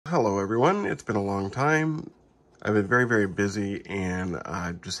everyone. It's been a long time. I've been very busy, and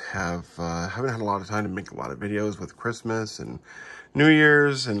I just haven't had a lot of time to make a lot of videos with Christmas and New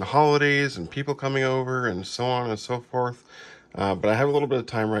Year's and holidays and people coming over and so on and so forth. But I have a little bit of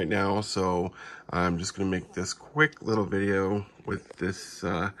time right now, so I'm just going to make this quick little video with this. It's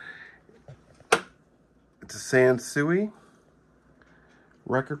a Sansui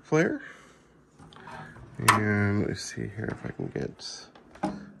record player. And let's see here if I can get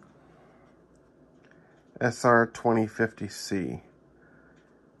SR-2050C.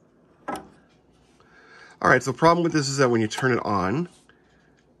 Alright, so the problem with this is that when you turn it on,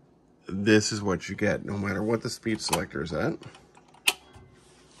 this is what you get, no matter what the speed selector is at.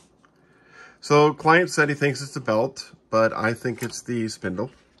 So, client said he thinks it's the belt, but I think it's the spindle.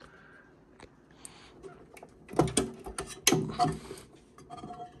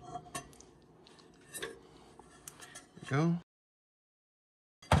 Go.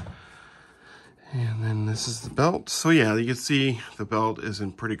 And then this is the belt. So yeah, you can see the belt is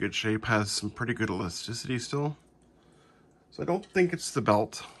in pretty good shape, has some pretty good elasticity still. So I don't think it's the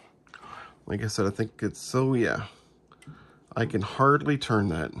belt. Like I said, I think it's, so yeah, I can hardly turn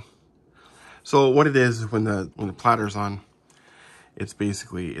that. So what it is when the platter's on, it's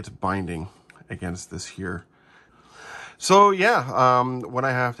basically, it's binding against this here. So yeah, what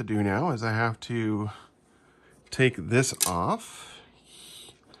I have to do now is I have to take this off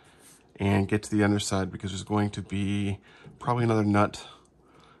and get to the underside, because there's going to be probably another nut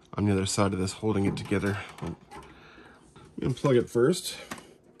on the other side of this holding it together. Unplug it first,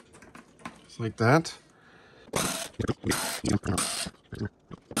 just like that.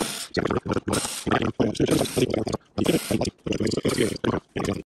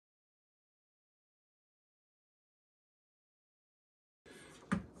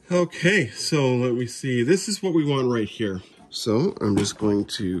 Okay, so let me see. This is what we want right here. So I'm just going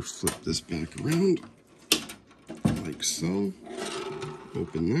to flip this back around, like so.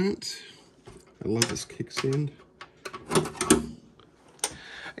 Open that. I love this kickstand.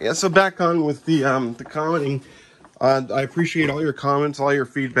 Yeah, so back on with the commenting. I appreciate all your comments, all your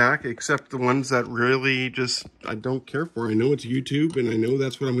feedback, except the ones that really just I don't care for. I know it's YouTube, and I know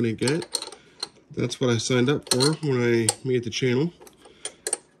that's what I'm going to get. That's what I signed up for when I made the channel.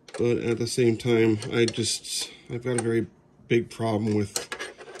 But at the same time, I've got a very big problem with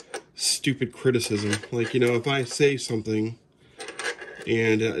stupid criticism. Like, you know, if I say something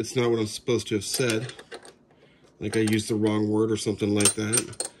and it's not what I'm supposed to have said, like I used the wrong word or something like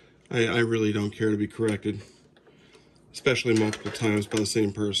that, I really don't care to be corrected, especially multiple times by the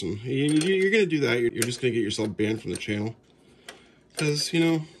same person. You're going to do that, you're just going to get yourself banned from the channel, because, you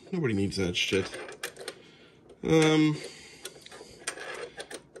know, nobody needs that shit.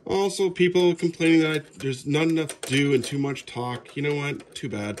 Also, people complaining that there's not enough do and too much talk. You know what? Too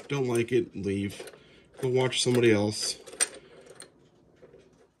bad. Don't like it, leave. Go watch somebody else.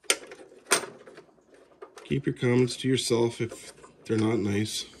 Keep your comments to yourself if they're not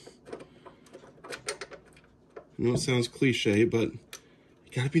nice. I know it sounds cliche, but you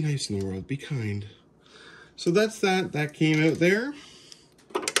gotta be nice in the world. Be kind. So that's that. That came out there.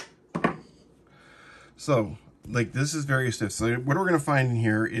 So, like, this is very stiff. So what we're going to find in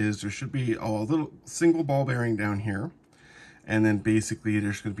here is there should be a little single ball bearing down here. And then basically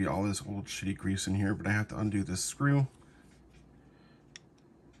there's going to be all this old shitty grease in here. But I have to undo this screw.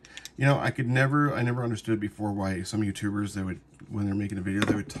 You know, I never understood before why some YouTubers, they would, when they're making a video,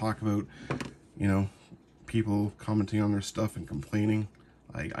 they would talk about, you know, people commenting on their stuff and complaining.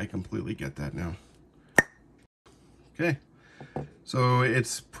 I completely get that now. Okay. So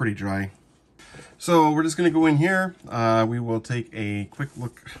it's pretty dry. So we're just going to go in here. We will take a quick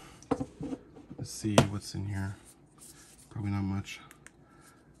look. Let's see what's in here. Probably not much.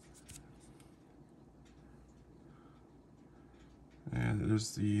 And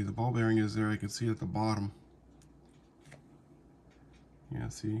there's the ball bearing is there. I can see it at the bottom. Yeah,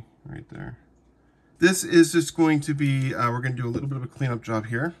 see right there. This is just going to be, we're going to do a little bit of a cleanup job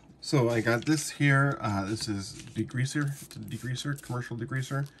here. So I got this here. This is degreaser. It's a degreaser, commercial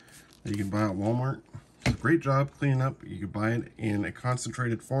degreaser that you can buy at Walmart. It's a great job cleaning up. You can buy it in a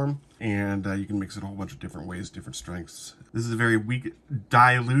concentrated form, and you can mix it a whole bunch of different ways, different strengths. This is a very weak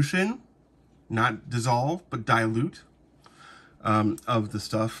dilution, not dissolve, but dilute of the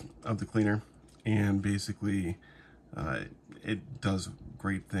stuff, of the cleaner. And basically, it does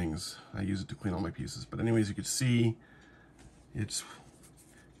great things. I use it to clean all my pieces. But anyways, you can see it's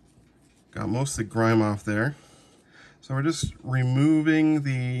got most of the grime off there. So we're just removing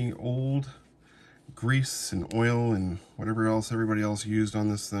the old grease and oil and whatever else everybody else used on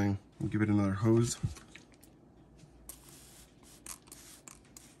this thing. We'll give it another hose.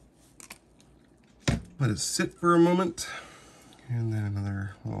 Let it sit for a moment, and then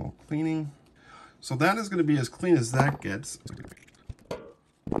another little cleaning. So that is going to be as clean as that gets.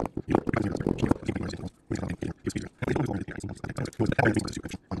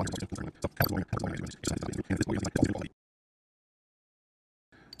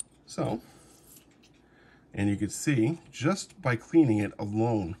 So, and you can see, just by cleaning it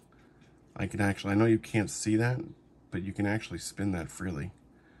alone, I know you can't see that, but you can actually spin that freely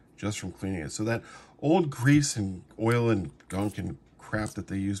just from cleaning it. So that old grease and oil and gunk and crap that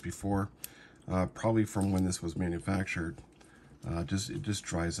they used before, probably from when this was manufactured, it just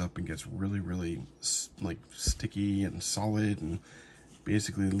dries up and gets really like sticky and solid and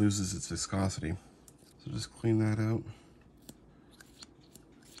basically loses its viscosity. So just clean that out.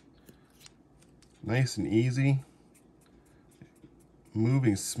 Nice and easy,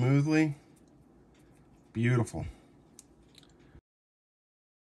 moving smoothly, beautiful.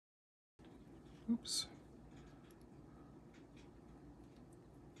 Oops.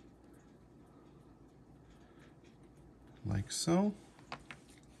 Like so.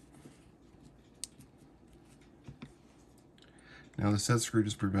 Now the set screw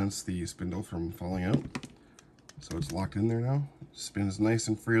just prevents the spindle from falling out. So it's locked in there now. It spins nice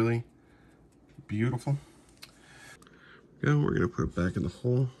and freely. Beautiful. Go. We're going to put it back in the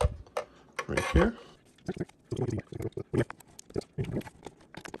hole right here. There we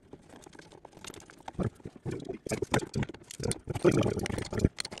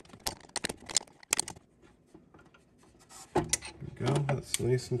go. That's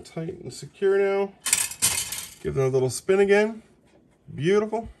nice and tight and secure now. Give it a little spin again.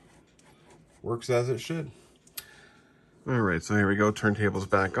 Beautiful. Works as it should. Alright, so here we go. Turntable's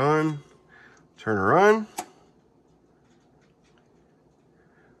back on. Turn her on.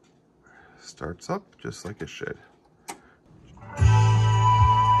 Starts up just like it should.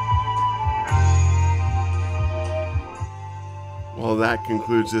 Well, that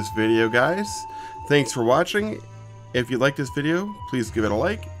concludes this video, guys. Thanks for watching. If you like this video, please give it a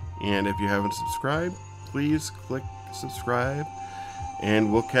like. And if you haven't subscribed, please click subscribe.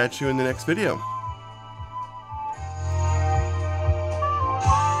 And we'll catch you in the next video.